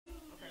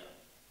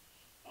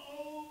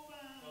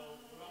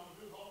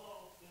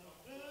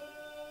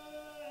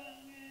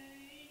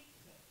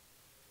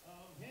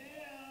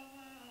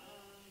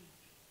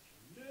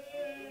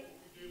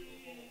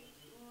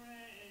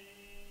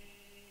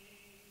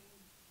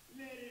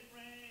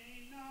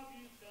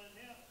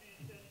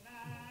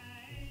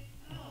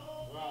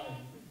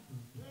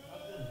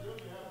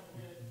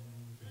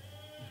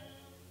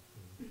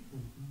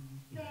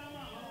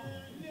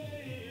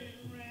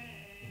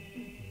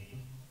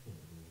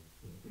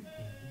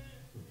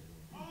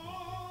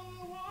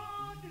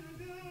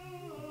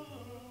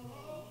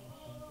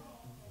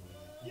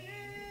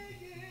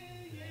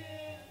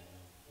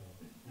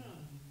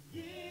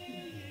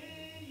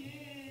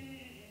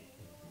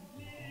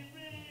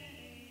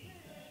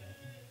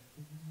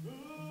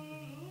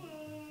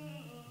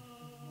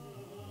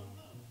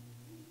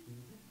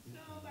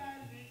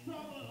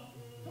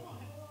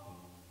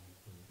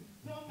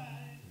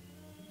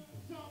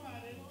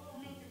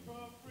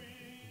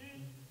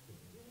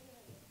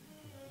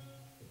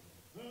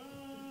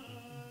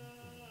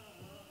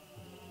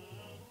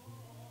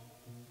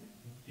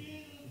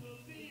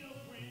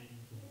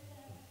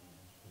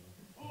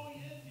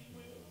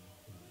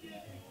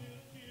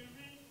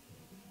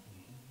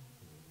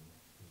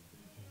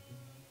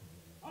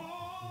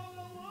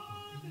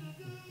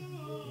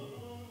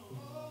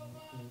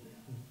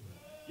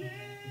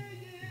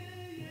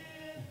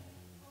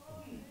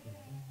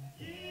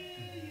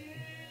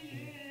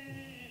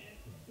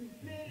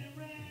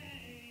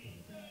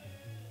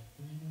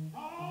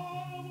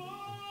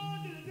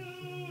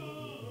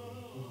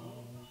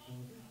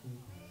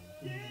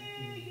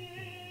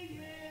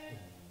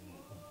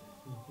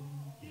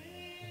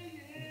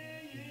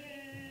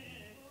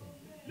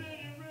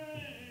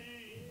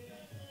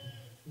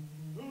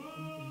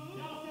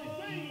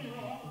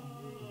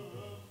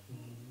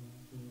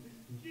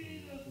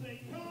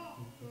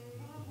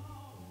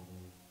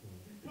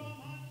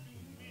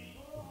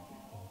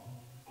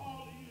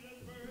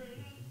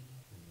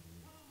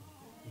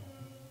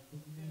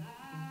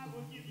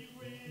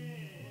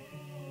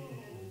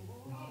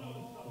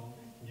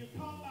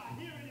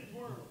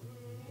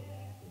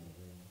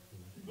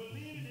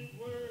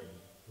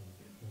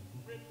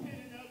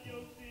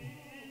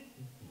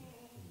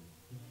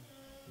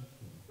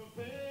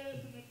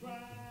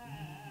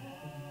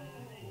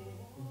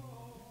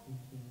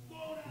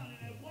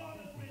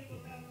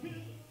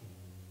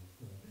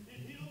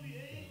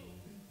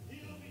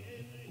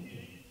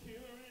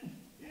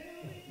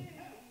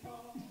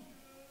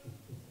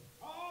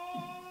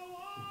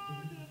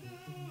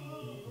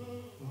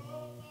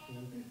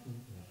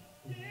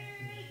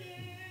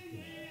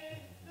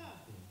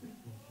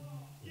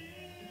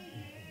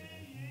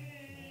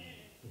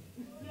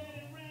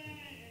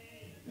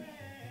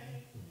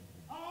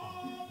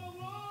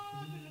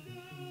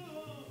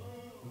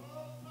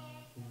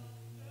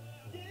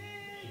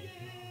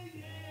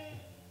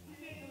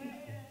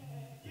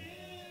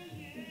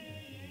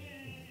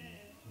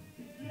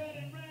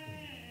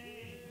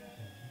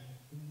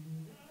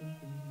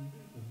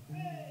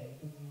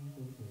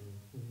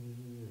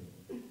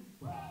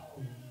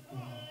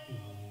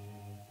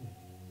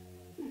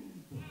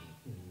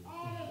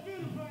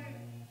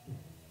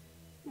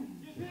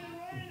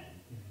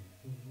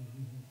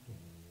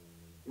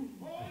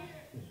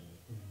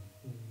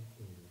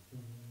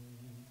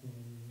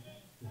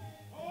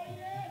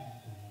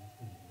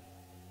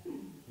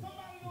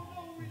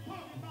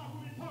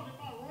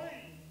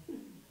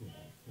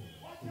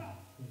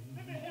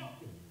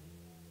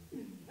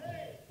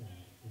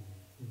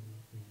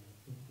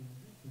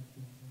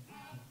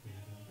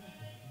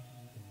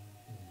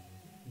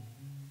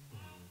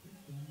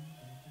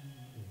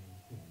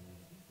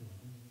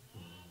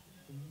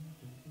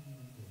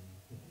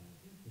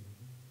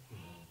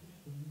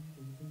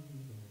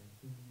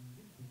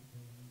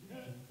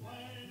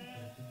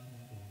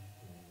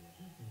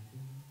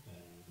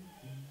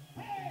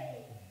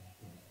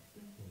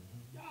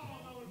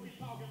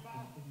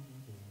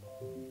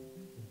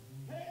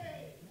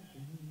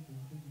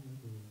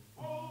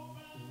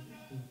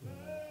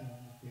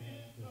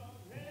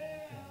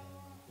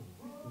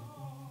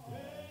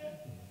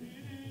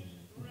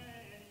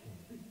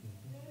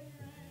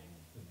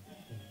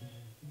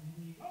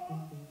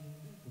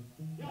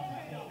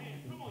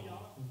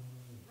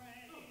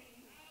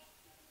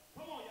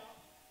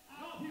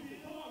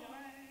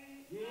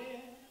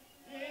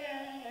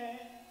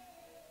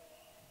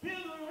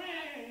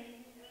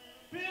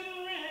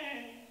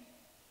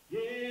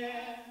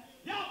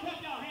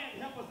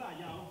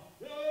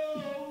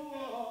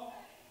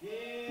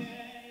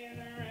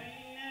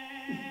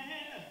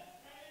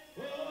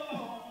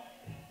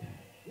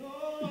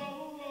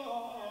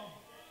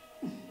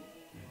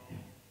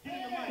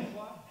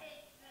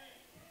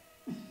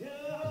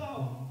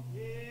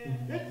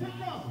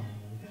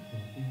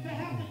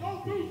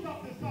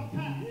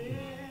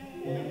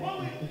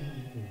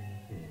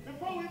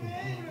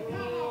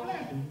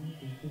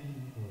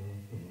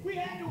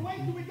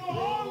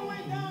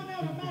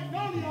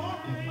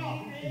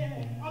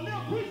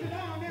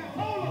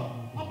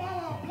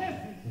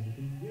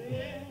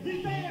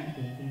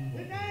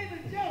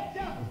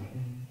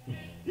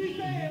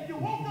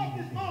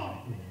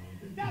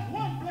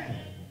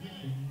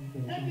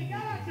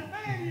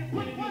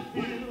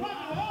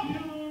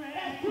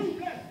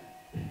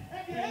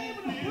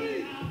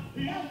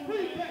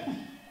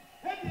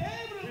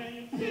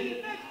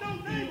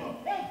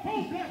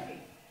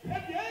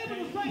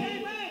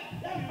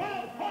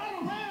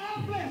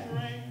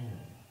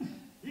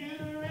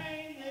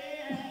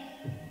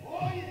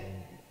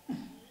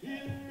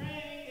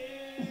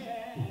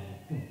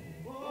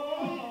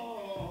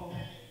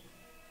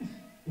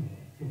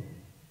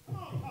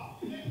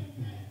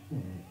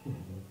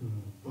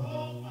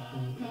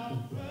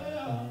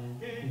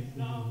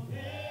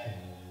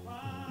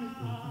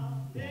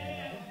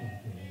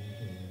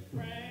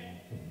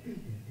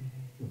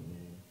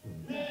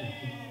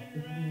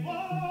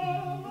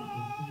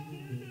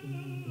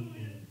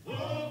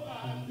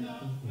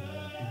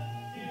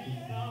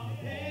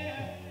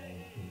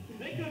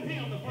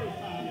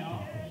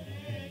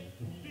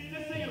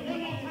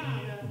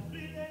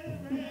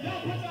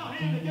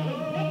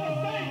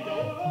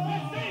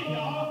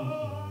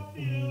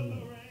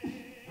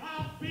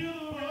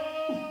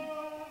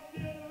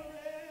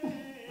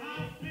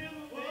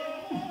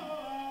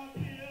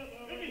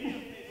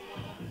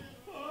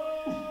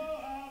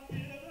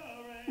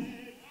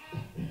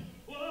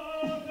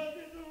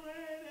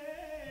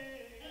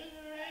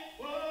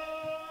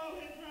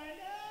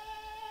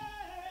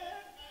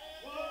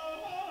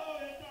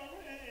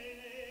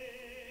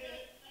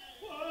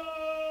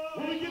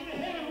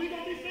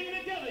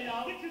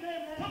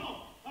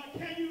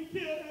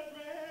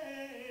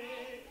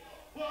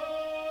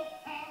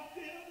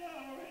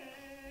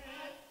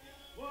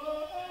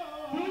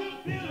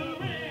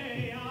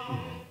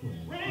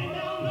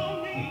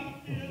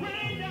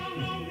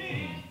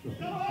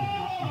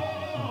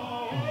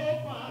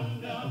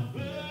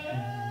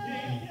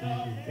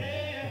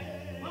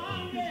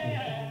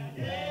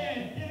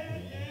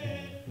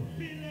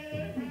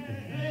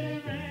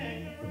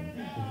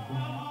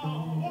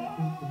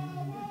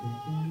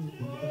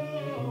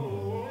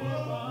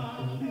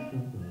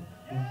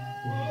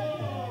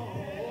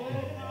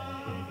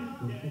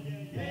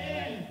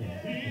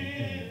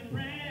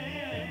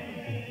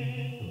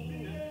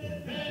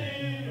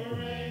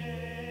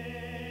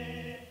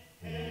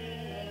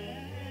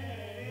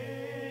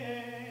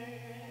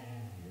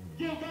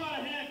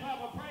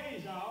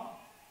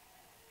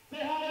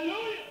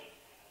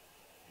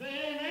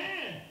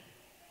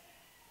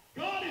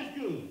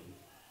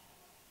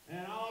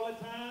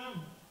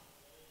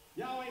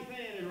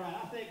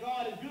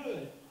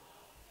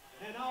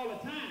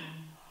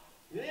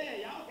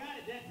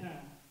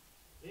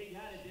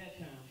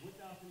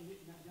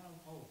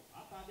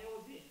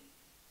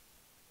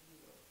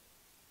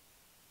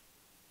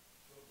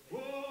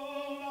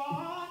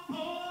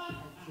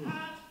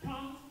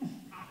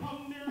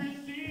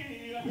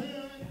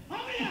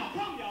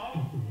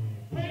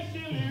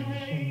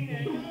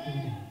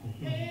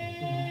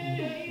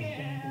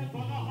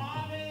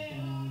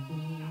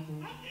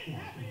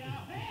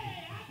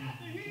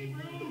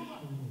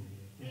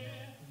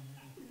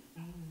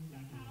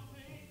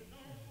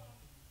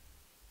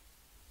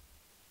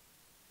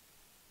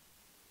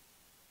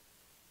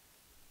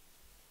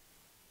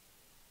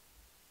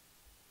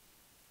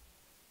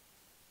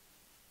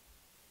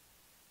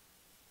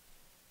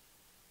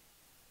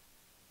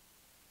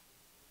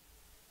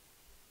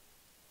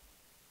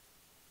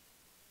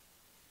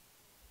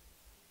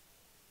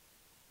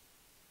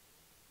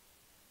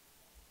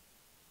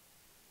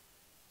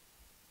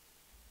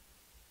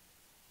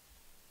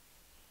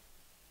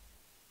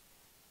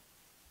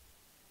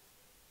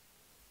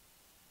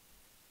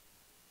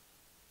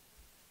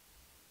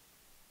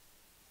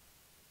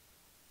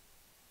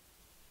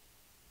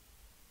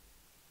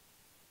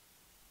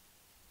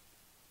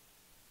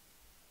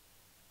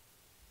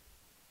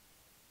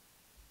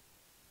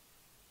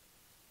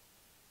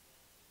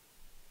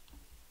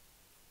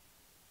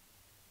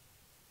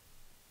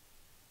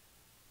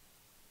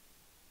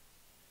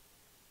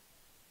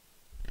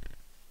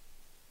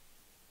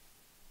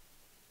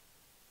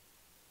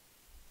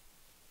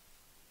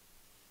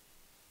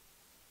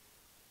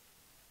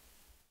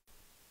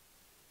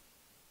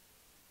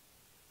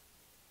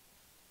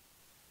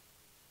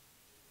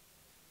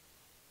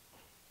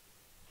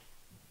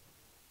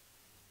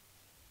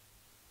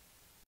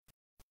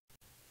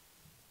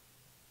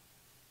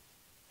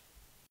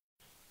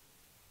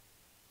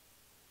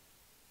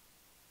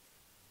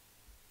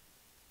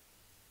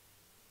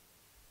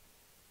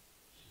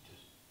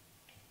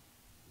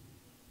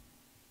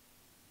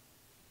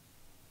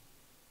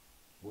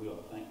We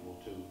are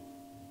thankful to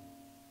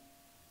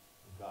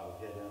God of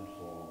heaven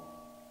for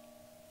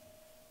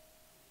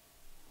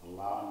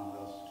allowing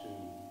us to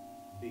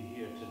be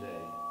here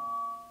today.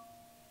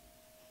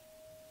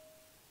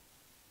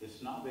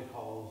 It's not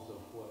because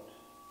of what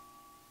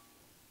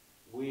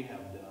we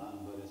have done,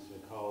 but it's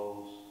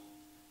because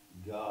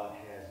God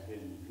has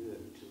been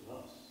good to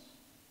us.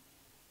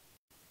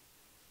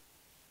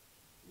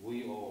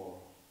 We are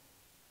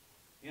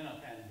in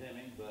a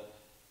pandemic, but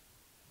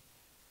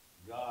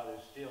God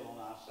is still on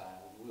our side,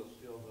 and we're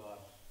still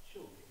God's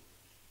children.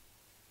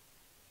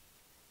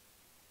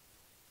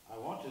 I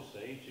want to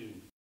say to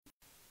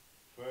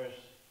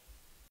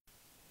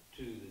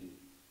the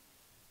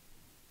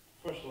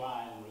first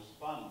line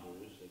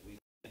responders that we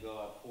thank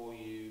God for you.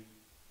 you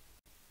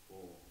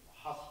for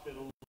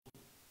hospitals,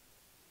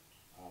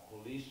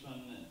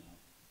 policemen, and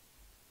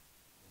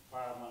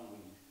firemen. We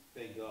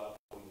thank God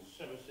for your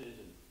services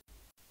and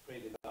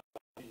pray that God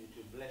continue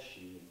to bless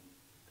you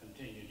and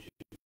continue to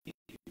keep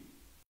you.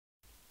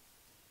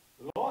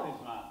 The Lord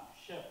is my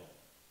shepherd.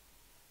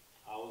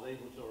 I was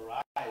able to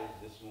rise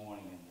this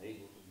morning and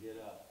able to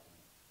get up.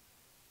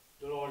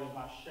 The Lord is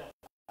my shepherd.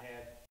 I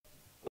had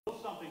a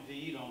little something to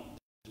eat on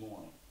this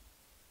morning.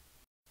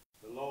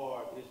 The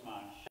Lord is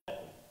my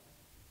shepherd.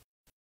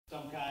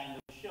 Some kind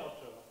of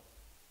shelter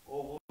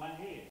over my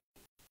head.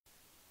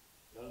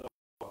 The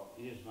Lord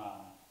is my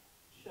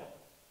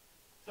shepherd.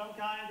 Some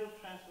kind of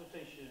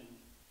transportation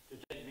to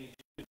take me to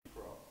and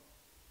fro.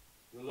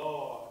 The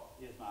Lord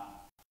is my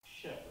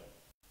shepherd.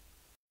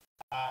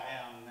 I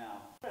am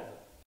now present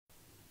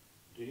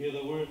to hear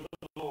the word from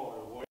the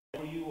Lord.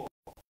 Wherever you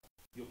are,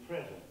 you're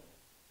present.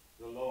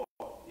 The Lord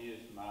is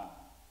my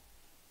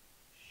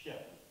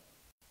shepherd.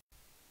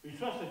 We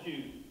trust that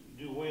you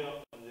do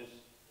well in this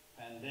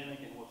pandemic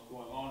and what's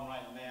going on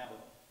right now,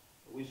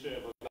 but we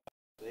serve a God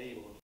that's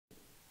able to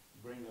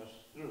bring us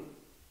through.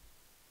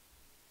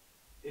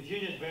 If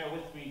you just bear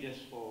with me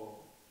just for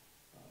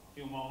a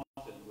few moments,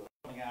 and we're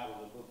coming out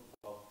of the book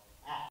of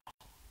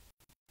Acts,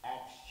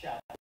 Acts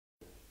chapter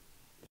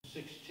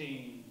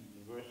 16,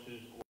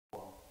 verses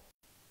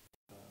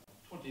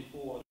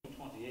 24 through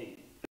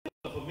 28. It's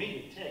a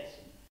familiar text,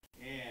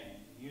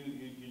 and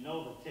you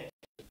know the text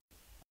of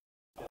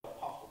the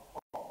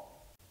Apostle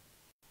Paul.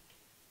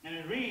 And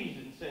it reads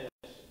and says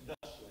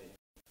thusly,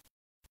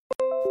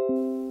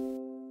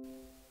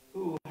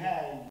 who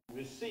had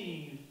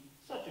received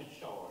such a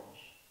charge,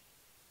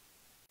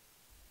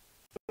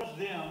 thrust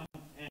them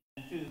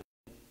into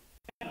the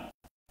inner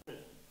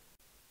prison,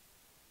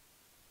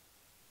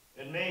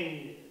 and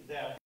made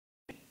their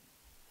feet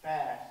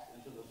fast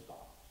into the stocks.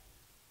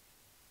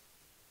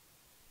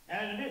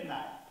 And at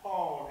midnight,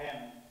 Paul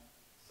and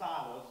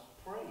Silas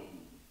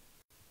prayed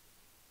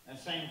and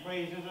sang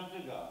praises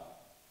unto God.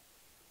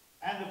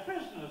 And the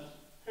prisoners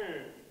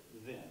heard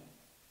them.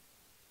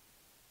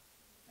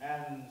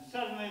 And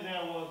suddenly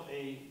there was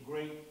a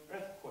great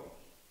earthquake,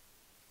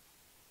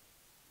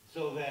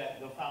 so that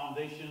the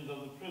foundations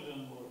of the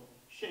prison were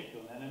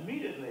shaken. And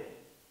immediately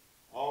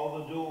all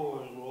the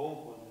doors were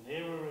opened, and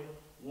every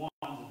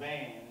one's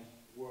bands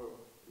were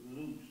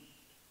loosed.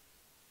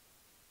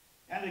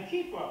 And the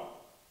keeper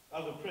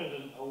of the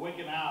prison,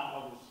 awakened out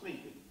of his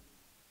sleeping,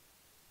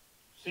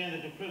 seeing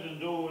that the prison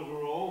doors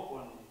were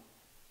open,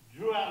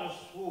 drew out a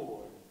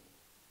sword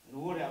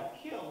and would have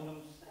killed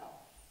himself,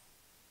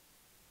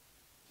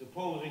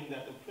 supposing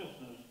that the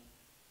prisoners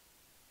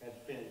had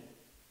fled.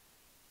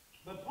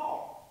 But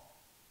Paul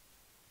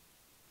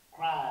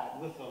cried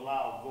with a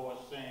loud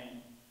voice,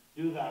 saying,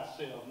 do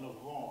thyself no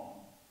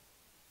harm,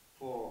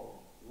 for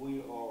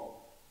we are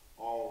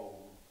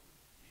all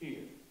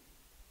here.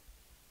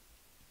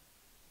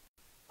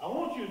 I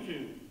want you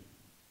to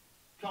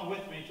come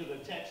with me to the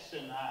text,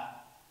 and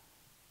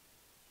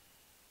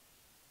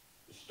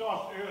it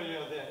starts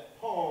earlier that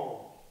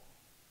Paul,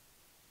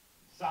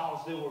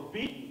 Silas, they were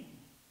beaten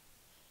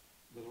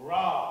with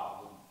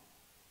rods.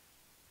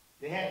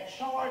 They had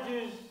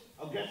charges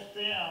against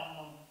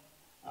them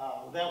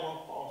that were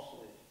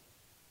falsely.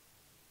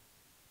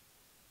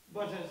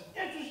 But it's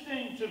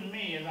interesting to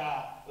me as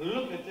I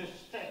look at this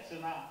text,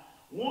 and I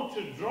want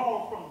to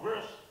draw from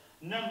verse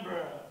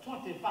number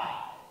 25.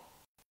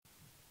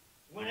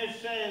 When it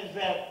says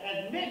that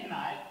at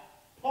midnight,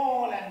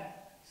 Paul and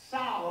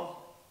Silas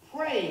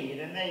prayed,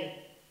 and they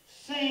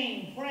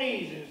sang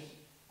praises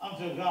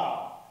unto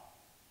God,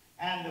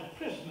 and the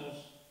prisoners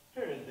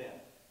heard them.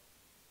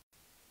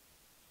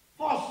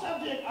 For a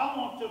subject, I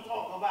want to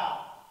talk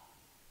about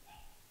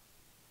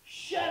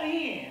shut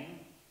in,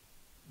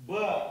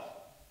 but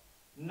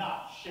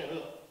not shut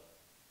up.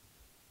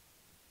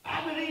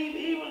 I believe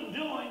even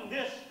during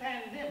this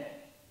pandemic,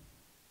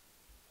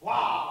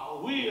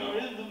 while we are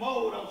in the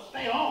mode of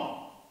stay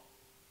home,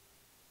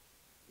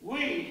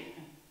 we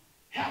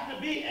have to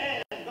be,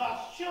 as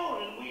God's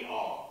children, we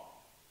are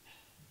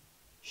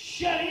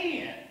shut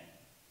in,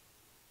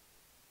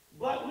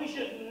 but we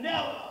should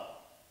never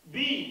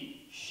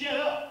be shut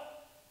up.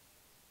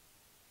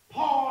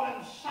 Paul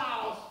and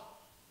Silas,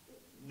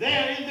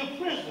 there in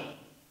the prison,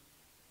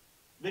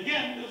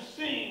 began to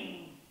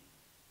sing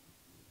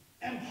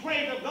and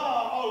pray to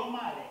God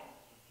Almighty.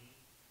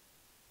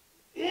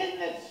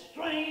 Isn't it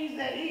strange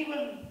that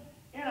even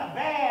in a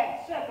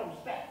bad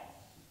circumstance,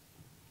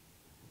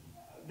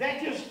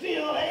 that you're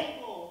still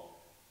able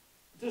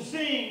to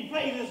sing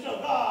praises to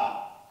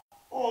God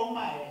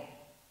Almighty?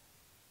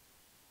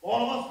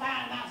 All of us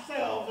find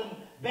ourselves in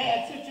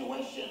bad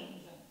situations.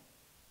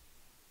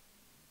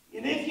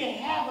 And if you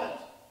haven't,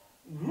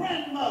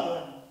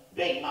 grandmother and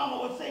big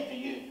mama would say to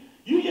you,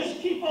 you just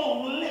keep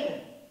on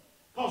living,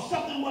 because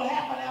something will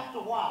happen after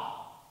a while.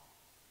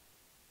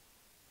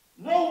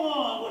 No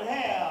one would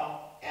have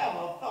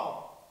ever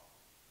thought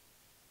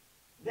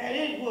that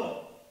it would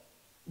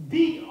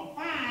be or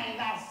find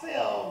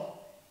ourselves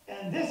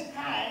in this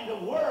kind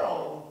of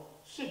world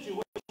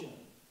situation.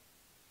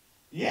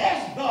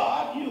 Yes,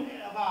 God, you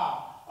have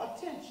our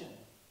attention.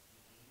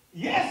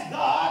 Yes,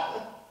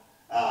 God,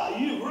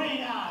 you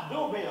ring our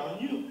doorbell,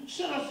 and you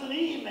send us an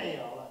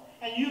email,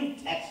 and you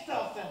text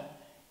us,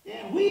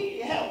 and we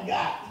have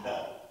got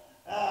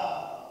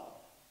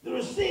the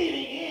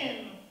receiving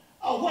end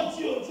of what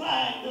you're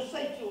trying to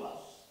say to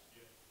us.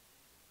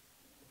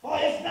 For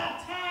it's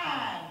not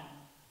time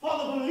for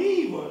the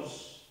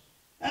believers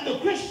and the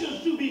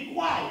Christians to be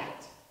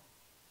quiet,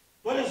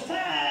 but it's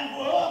time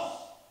for us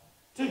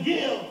to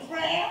give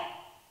prayer,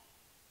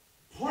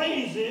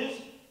 praises,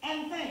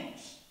 and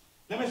thanks.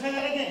 Let me say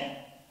that again.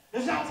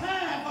 It's not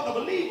time for the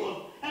believers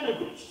and the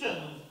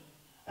Christians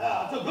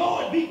to go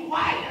and be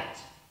quiet,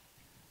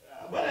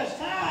 but it's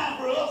time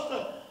for us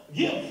to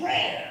give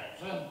prayers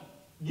and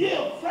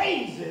give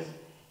praises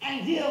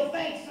and give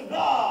thanks to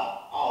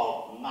God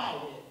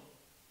Almighty.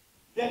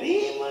 That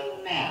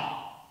even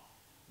now,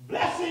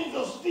 blessings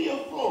are still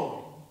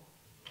flowing.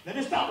 Let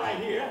me stop right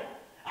here.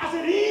 I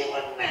said,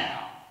 even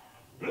now,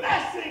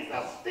 blessings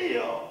are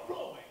still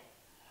flowing.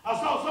 I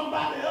saw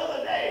somebody the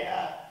other day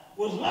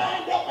was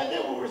lined up and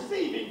they were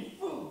receiving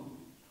food.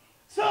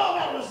 Some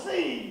had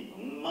received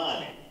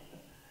money.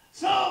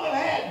 Some that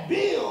had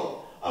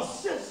bill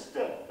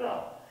assistance.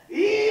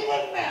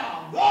 Even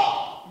now,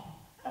 God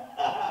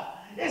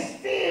is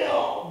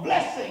still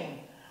blessing.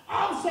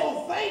 I'm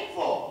so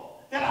thankful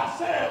that I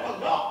serve a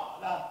God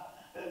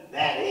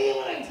that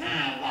even in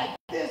times like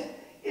this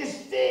is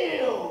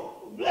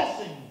still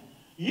blessing.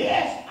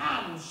 Yes,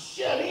 I'm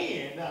shut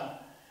in,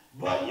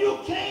 but you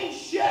can't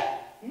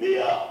shut me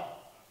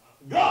up.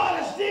 God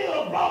has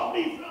still brought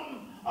me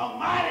from a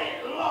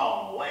mighty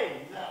long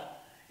ways.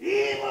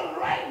 Even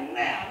right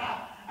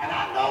now, and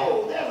I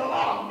know there's a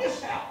lot of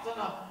mishaps and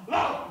a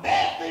lot of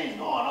bad things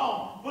going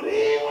on, but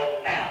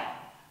even now,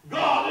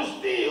 God is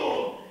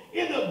still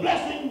in the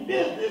blessing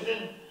business.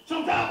 And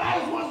sometimes I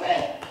just want to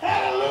say,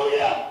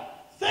 hallelujah,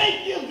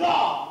 thank you,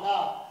 God,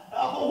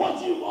 for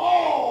what you've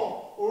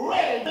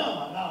already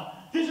done.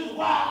 This is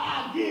why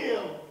I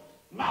give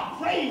my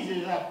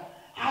praises,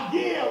 I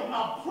give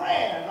my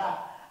prayers,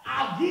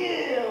 I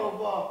give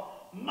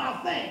my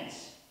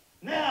thanks.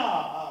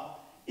 Now,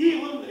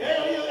 even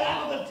earlier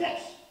out of the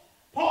text,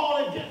 Paul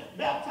had just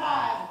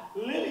baptized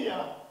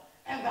Lydia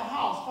and the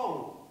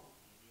household.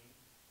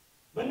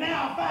 But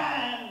now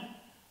find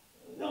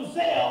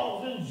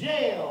themselves in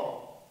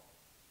jail,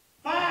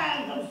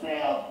 find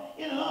themselves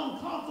in an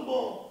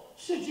uncomfortable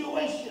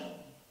situation.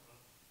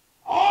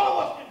 All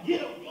of us can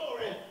give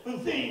glory when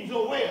things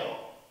are well.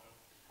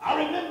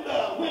 I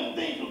remember when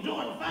things were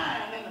doing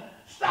fine and the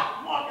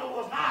stock market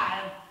was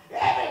high and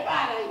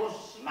everybody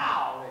was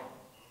smiling.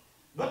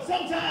 But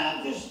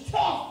sometimes it's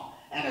tough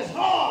and it's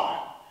hard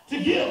to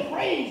give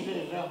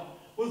praises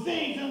when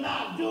things are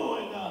not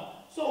doing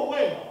so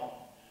well.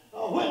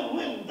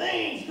 When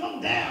things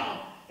come down,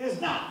 it's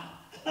not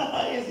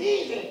it's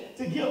easy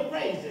to give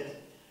praises.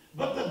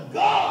 But the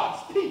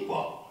God's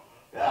people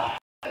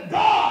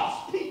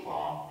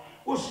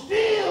will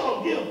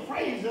still give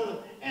praises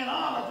and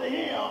honor to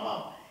him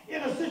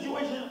in a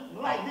situation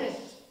like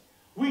this.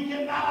 We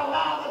cannot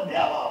allow the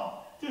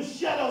devil to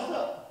shut us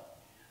up.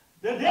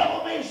 The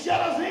devil may shut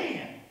us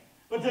in,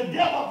 but the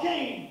devil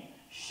can't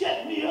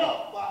shut me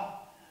up.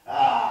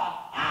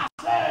 I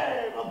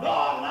serve a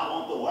God, and I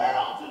want the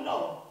world to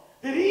know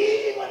that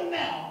even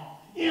now,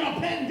 in a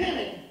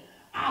pandemic,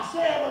 I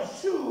serve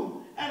a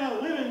true and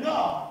a living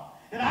God.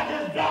 And I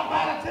just dropped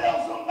by to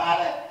tell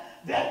somebody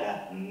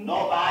that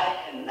nobody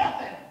and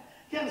nothing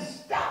can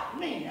stop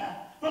me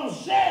from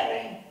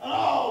serving an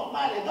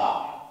almighty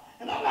God.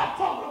 And I'm not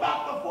talking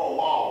about the four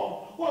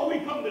walls where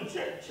we come to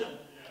church.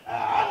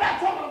 I'm not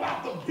talking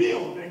about the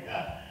building.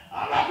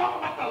 I'm not talking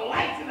about the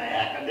lights and the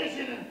air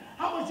conditioning,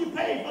 how much you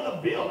pay for the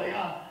building.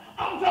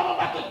 I'm talking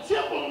about the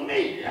temple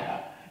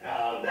media.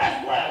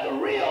 That's where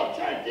the real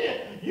church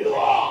is. You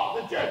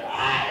are the church.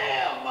 I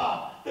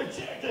am the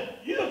church.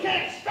 You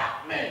can't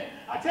stop me.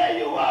 I tell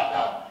you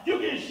what, you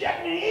can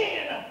shut me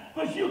in,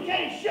 but you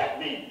can't shut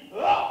me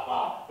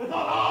up because I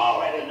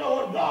already know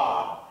what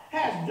God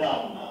has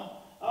done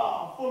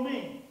for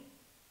me.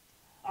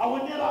 I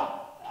would never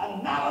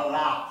not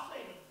allow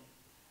Satan.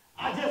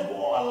 I just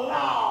won't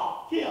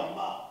allow him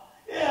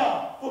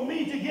for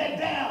me to get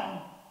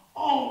down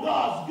on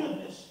God's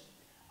goodness.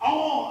 I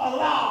won't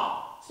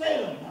allow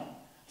Satan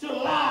to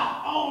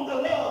lie on the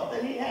love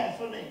that he has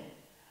for me.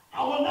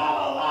 I will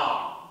not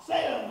allow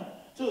Satan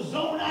to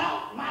zone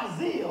out my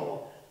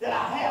zeal that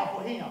I have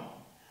for him.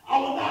 I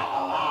will not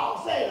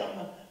allow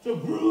Satan to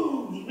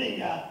bruise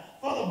me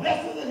for the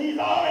blessings that he's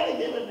already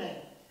given me.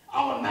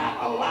 I will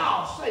not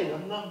allow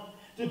Satan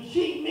to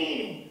keep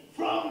me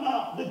from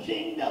the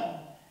kingdom.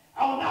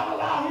 I will not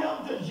allow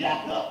him to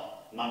jack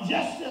up my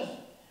justice,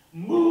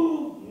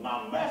 move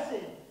my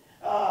mercy,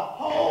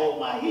 hold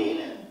my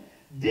healing,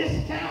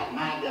 discount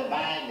my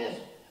divineness,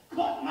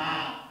 cut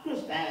my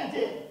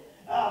Christianity,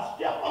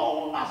 step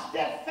on my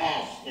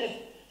steadfastness,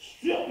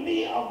 strip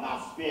me of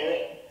my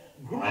spirit,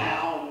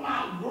 ground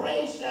my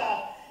grace,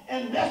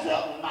 and mess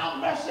up my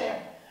mercy.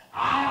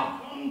 I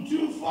have come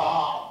too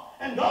far,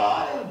 and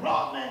God has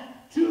brought me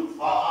too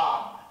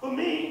far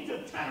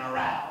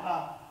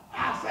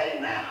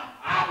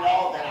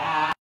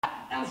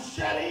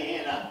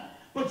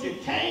but you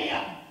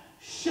can't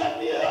shut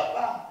me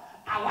up.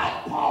 I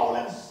like Paul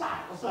and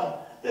Silas,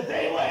 that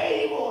they were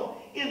able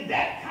in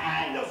that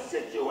kind of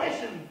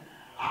situation.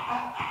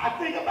 I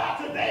think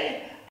about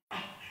today,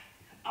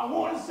 I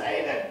want to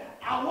say that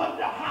I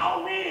wonder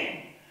how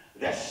many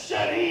that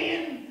shut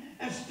in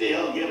and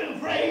still giving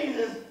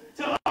praises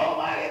to the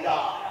Almighty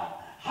God.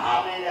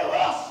 How many of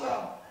us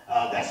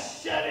that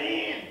shut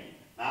in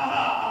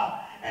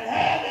and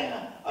having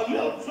a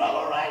little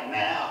trouble right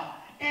now,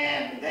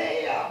 and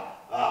they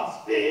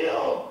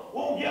still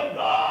won't give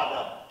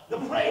God the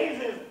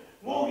praises,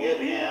 won't give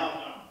him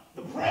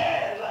the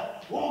prayers,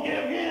 won't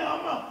give him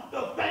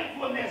the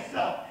thankfulness.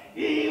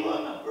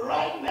 Even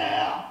right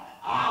now,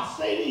 I'll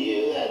say to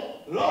you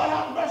that, Lord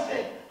have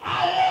mercy,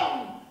 I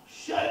am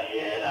shut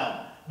in,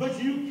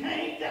 but you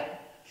can't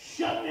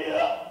shut me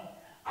up.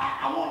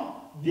 I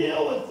want to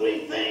deal with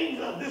three things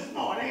this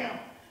morning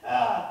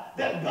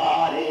that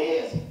God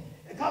is,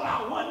 because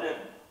I wondered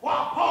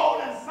why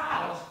Paul and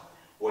Silas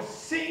were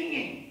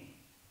singing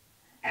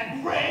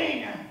and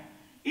praying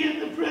in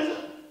the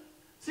prison.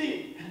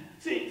 See,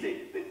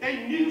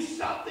 they knew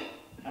something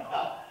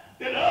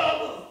that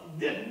others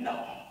didn't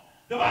know.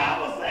 The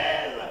Bible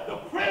says the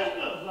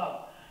prisoners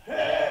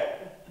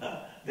heard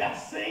their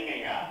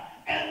singing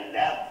and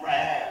their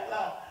prayers.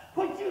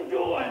 What you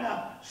doing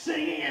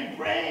singing and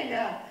praying?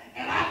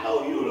 And I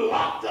know you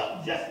locked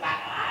up just like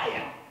I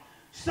am.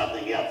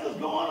 Something else is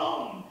going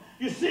on.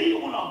 You see,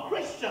 when a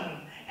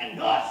Christian and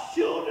God's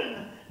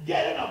children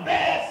get in a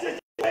bad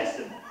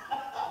situation,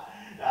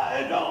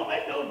 it don't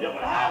make no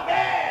difference how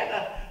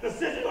bad the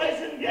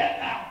situation gets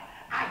now.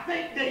 I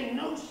think they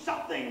knew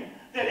something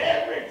that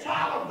every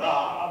child of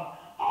God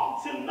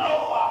ought to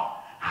know.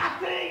 I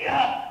think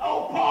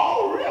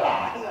Paul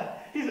realized,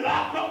 he said,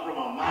 I come from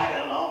a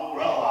mighty long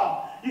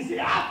road. You see,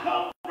 I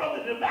come from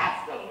the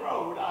Damascus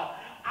road.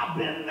 I've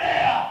been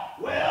there.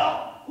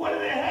 Well, what do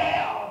they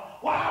have?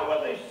 Why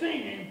were they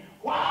singing?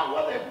 Why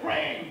were they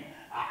praying?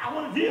 I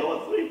want to deal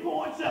with 3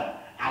 points.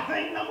 I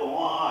think number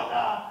one,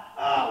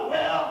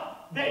 well,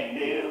 they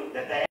knew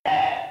that they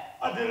had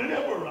a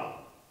deliverer.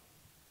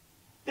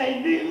 They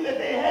knew that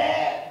they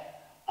had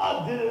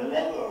a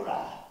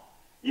deliverer.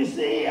 You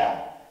see,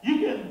 you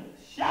can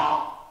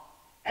shout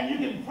and you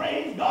can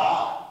praise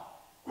God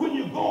when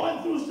you're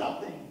going through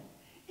something.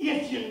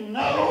 If you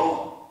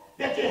know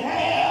that you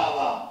have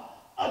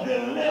a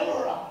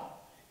deliverer,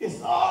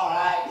 it's all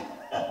right.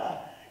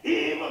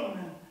 Even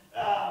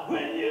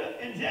when you're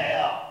in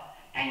jail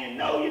and you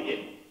know you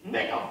can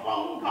make a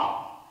phone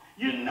call.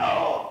 You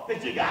know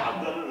that you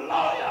got a good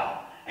lawyer.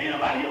 Ain't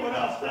nobody here with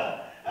us.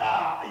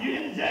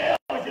 You're in jail,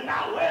 but you're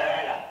not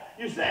worried.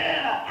 You're saying,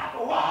 after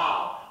a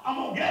while, I'm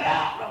going to get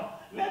out.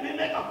 Let me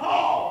make a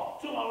call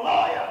to my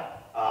lawyer.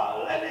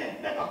 Let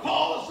me make a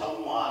call to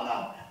someone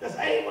that's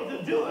able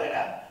to do it.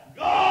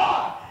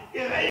 God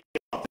is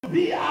able to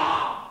be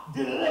our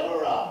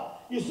deliverer.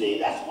 You see,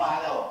 that's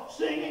why they were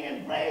singing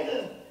and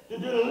praises the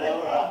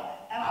deliverer.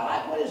 And I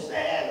like what it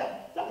says,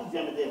 2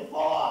 Timothy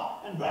 4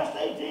 and verse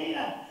 18.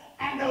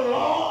 And the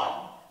Lord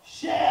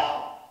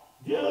shall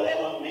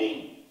deliver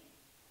me.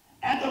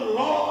 And the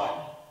Lord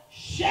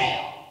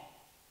shall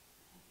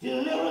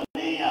deliver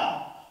me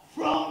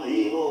from the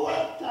evil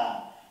work.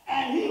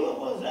 And he will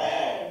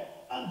preserve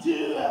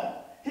unto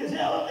his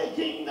heavenly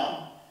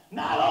kingdom.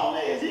 Not only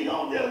is he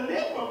going to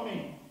deliver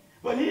me,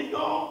 but he's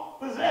going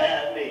to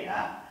preserve me.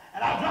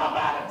 And I drop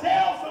by to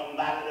tell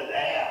somebody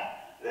today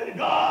that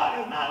God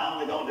is not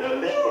only going to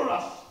deliver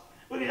us,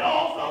 but he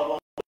also going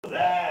to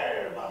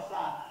preserve us.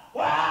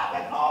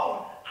 Why?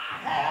 Because I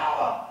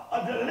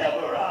have a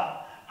deliverer.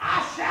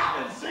 I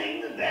shout and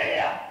sing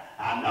today.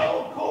 I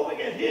know COVID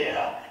is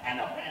here and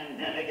the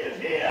pandemic is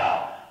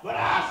here, but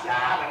I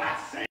shout and I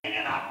sing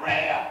and I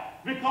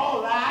pray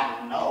because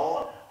I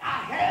know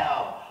I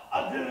have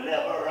a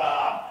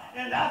deliverer,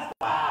 and that's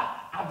why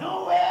I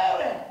don't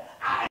worry.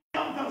 I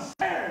am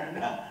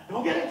concerned.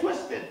 Don't get it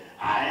twisted.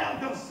 I am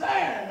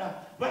concerned,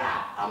 but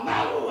I'm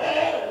not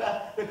worried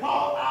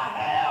because I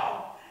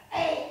have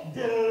a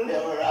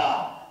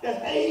deliverer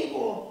that's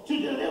able to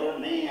deliver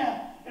me.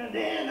 And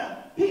then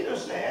Peter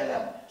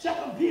says, 2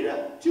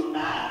 Peter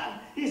 2:9,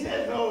 he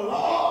says, the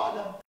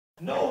Lord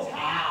knows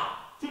how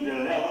to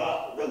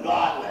deliver the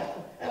godly.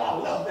 And I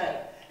love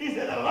that. He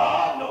said, the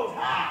Lord knows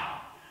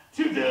how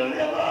to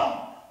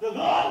deliver the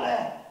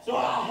godly. So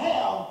I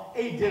have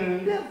a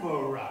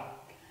deliverer.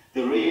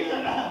 The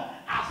reason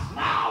I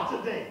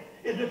smile today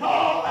is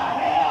because I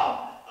have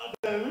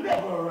a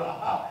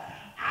deliverer.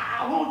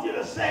 I want you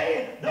to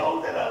say,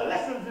 those that are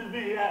listening to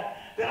me, that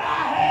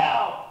I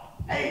have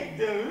a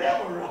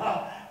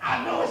deliverer.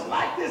 I know it's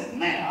like this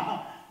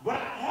now, but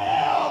I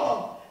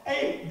have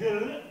a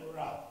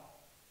deliverer.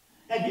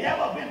 Have you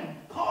ever been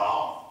caught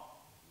off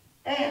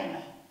and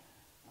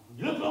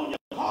you looked on your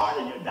card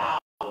and you dialed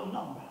a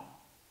number,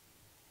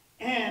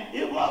 and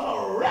it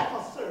was a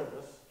record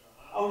service?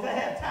 I wish I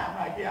had time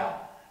right here.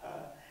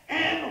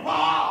 And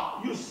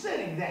while you're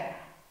sitting there,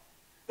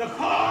 the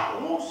car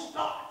won't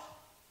start.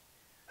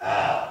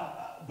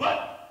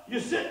 But you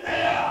sit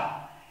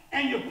there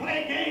and you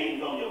play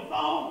games on your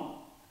phone.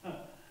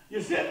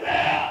 sit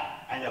there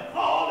and you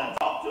call and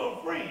talk to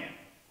a friend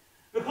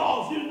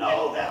because you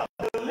know that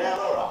a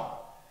deliverer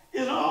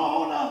is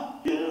on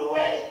your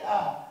way.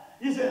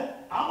 You say,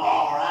 I'm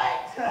all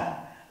right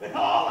because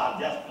I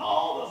just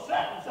called the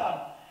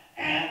servants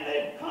and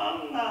they've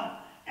come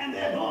and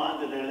they're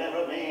going to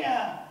deliver me.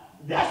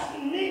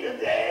 Destiny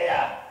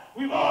today.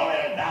 We've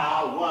already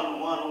dialed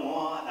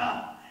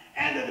 111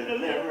 and the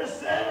delivery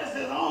service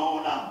is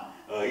on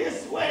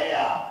its way.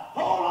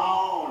 Hold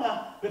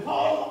on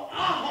because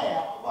I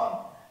have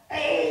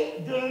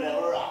a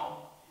deliverer.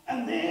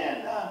 And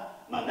then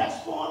my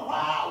next point,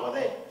 while were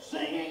they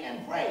singing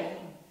and praying,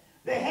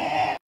 they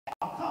had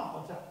a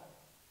comforter.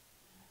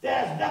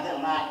 There's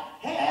nothing like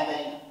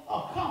having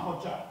a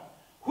comforter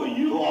when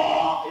you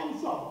are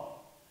in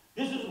trouble.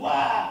 This is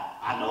why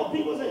I know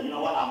people say, you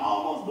know what, I'm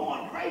almost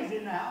going crazy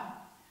now.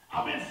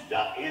 I've been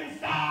stuck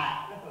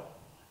inside.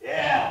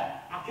 Yeah,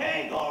 I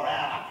can't go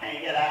around. I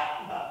can't get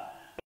out.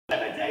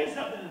 Let me tell you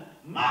something.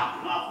 My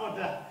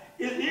comforter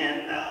is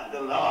in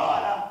the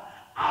Lord.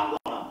 I'm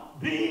going to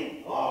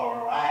be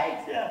all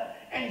right.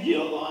 And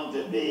you're going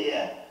to be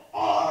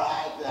all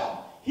right.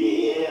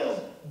 He is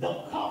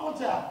the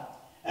comforter.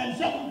 And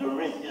 2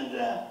 Corinthians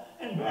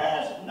in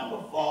verse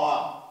number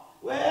 4,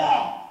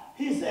 where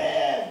he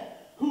says,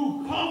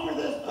 who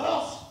comforteth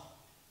us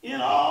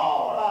in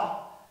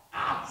all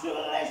our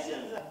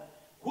tribulations,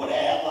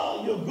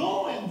 whatever you're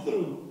going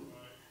through.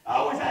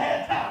 I wish I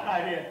had time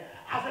right here.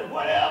 I said,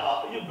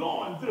 whatever you're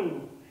going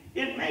through,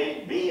 it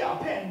may be a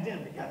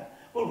pandemic,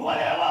 but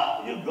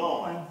whatever you're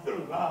going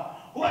through,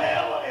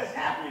 whatever is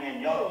happening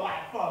in your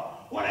life,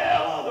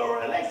 whatever the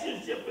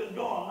relationship is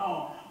going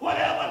on,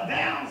 whatever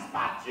down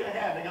spots you're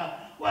having,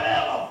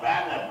 whatever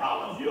family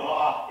problems you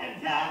are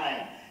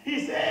encountering,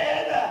 he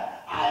said,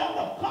 I am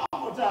the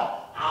comforter.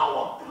 I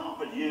will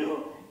comfort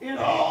you in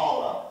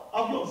all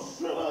of your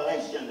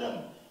tribulations and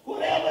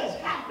whatever is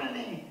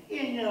happening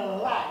in your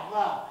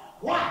life.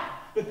 Why?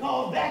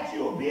 Because that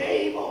you'll be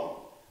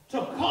able to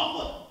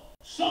comfort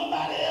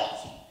somebody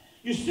else.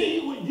 You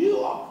see, when you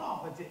are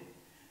comforted,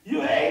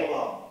 you're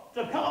able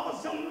to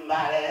comfort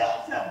somebody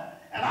else.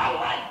 And I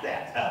like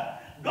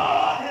that.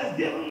 God has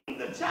given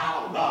the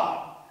child of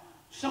God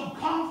some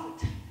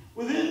comfort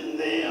within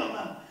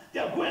them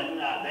that when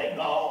they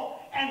go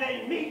and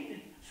they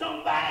meet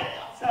somebody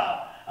else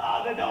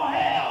that don't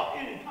have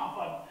any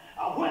comfort,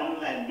 when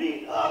they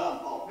meet other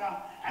folk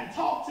and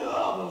talk to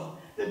others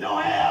that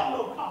don't have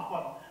no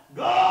comfort,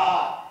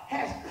 God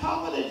has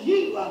comforted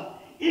you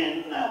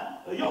in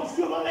your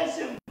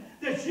tribulation,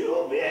 that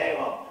you'll be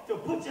able to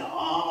put your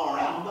arm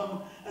around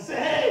them and say,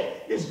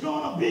 hey, it's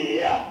going to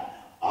be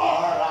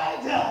all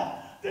right.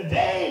 The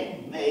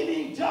day may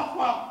be tough,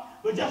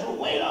 but just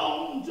wait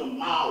on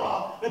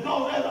tomorrow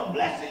because there's a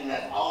blessing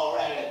that's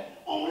already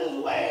on its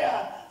way.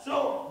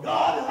 So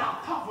God is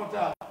our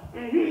comforter.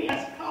 And he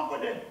has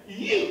comforted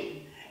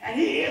you. And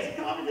he has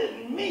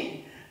comforted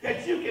me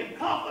that you can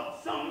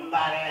comfort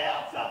somebody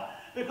else.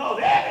 Because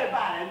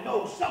everybody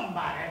knows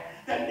somebody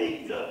that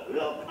needs a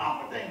little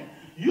comforting.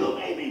 You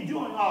may be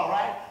doing all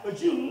right,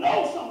 but you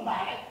know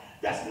somebody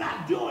that's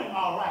not doing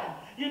all right.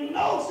 You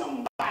know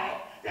somebody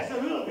that's a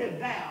little bit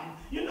down.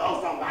 You know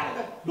somebody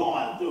that's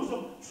going through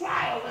some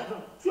trials and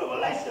some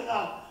tribulations.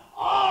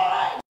 All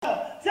right,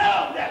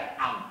 tell them that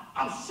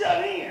I'm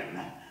shut in,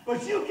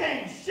 but you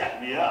can't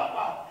shut me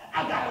up.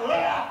 I got to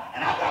learn,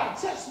 and I got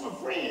to touch my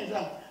friends,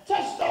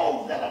 touch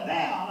those that are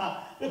down,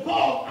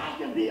 because I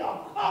can be a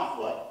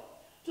comfort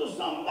to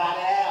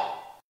somebody else.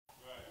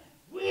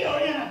 Right. We are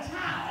in a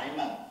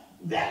time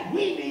that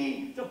we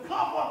need to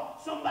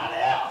comfort somebody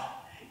else.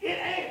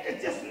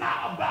 It's just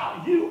not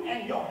about you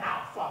and your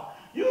house.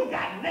 You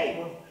got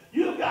neighbors.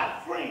 You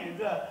got friends.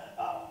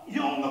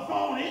 You're on the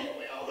phone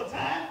anyway all the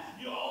time.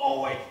 You're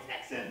always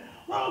texting.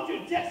 Why don't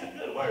you text a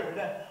good word?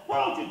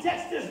 Why don't you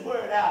text this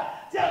word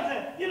out? Tell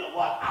them, you know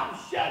what, I'm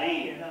shut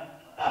in.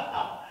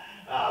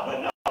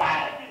 But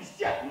nobody can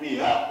shut me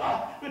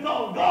up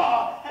because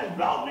God has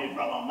brought me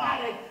from a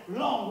mighty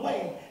long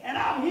way. And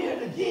I'm here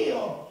to give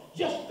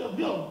just a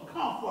little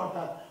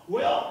comfort.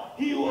 Well,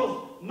 he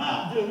was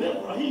my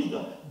deliverer. He's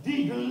the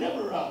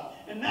deliverer.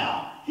 And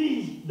now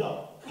he's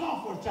the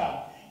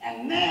comforter.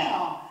 And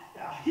now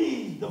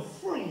he's the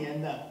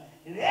friend.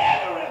 And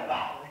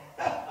everybody,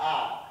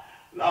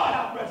 Lord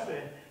have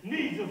mercy,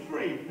 needs a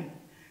friend.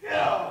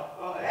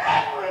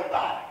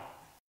 Everybody,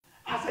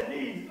 I said,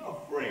 needs a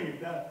friend.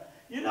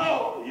 You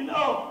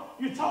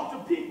talk to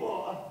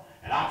people,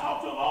 and I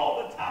talk to them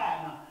all the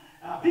time.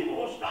 People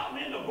will stop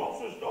me in the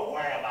grocery store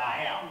wherever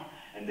I am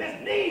and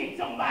just need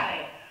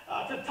somebody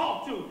to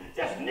talk to,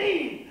 just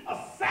need a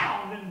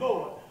sounding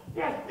board.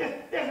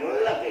 Just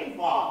looking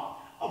for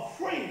a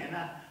friend,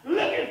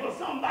 looking for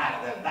somebody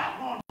that's not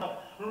going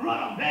to run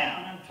them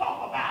down and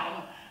talk about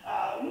them.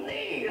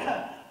 Need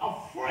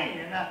a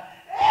friend.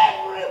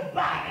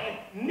 Everybody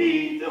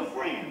needs a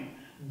friend.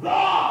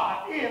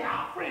 God is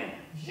our friend.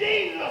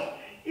 Jesus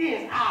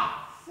is our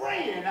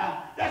friend.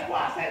 That's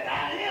why I said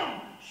I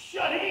am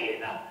shut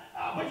in.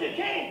 But you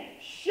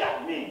can't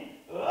shut me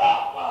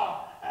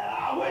up.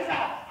 I wish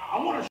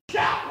I want to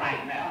shout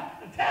right now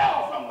and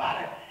tell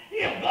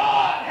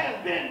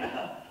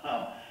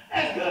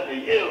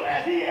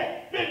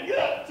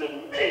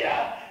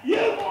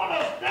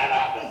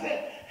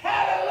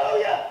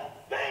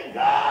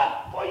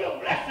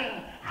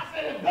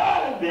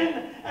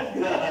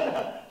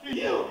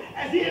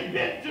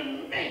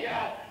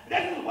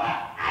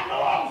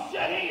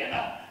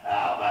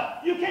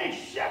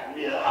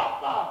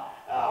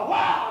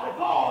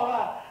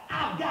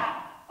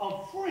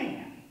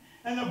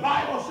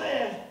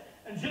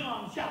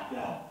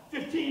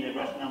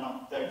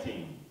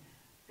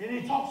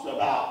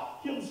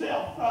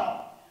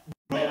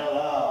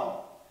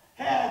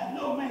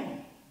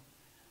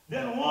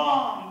than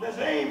one that's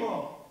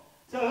able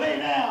to lay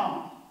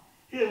down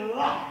his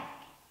life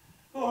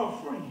for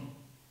a friend.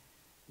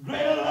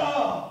 Greater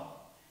love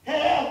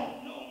has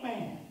no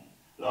man,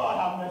 Lord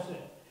have mercy,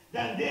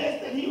 than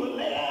this, that he would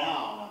lay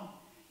down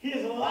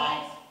his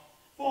life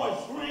for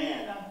his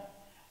friend.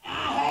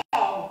 I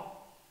have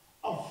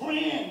a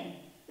friend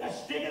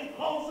that's sticking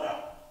closer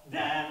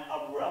than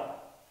a brother.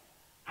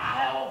 I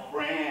have a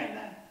friend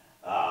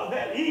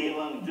that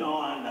even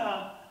during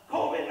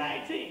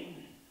COVID-19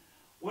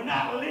 will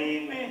not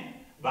leave me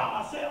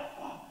by myself.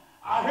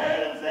 I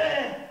heard him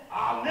say,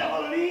 I'll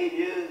never leave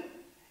you,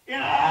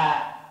 and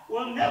I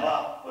will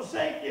never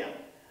forsake you.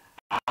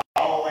 I'll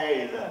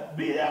always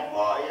be there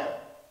for you.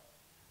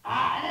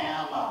 I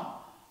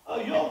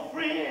am your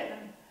friend.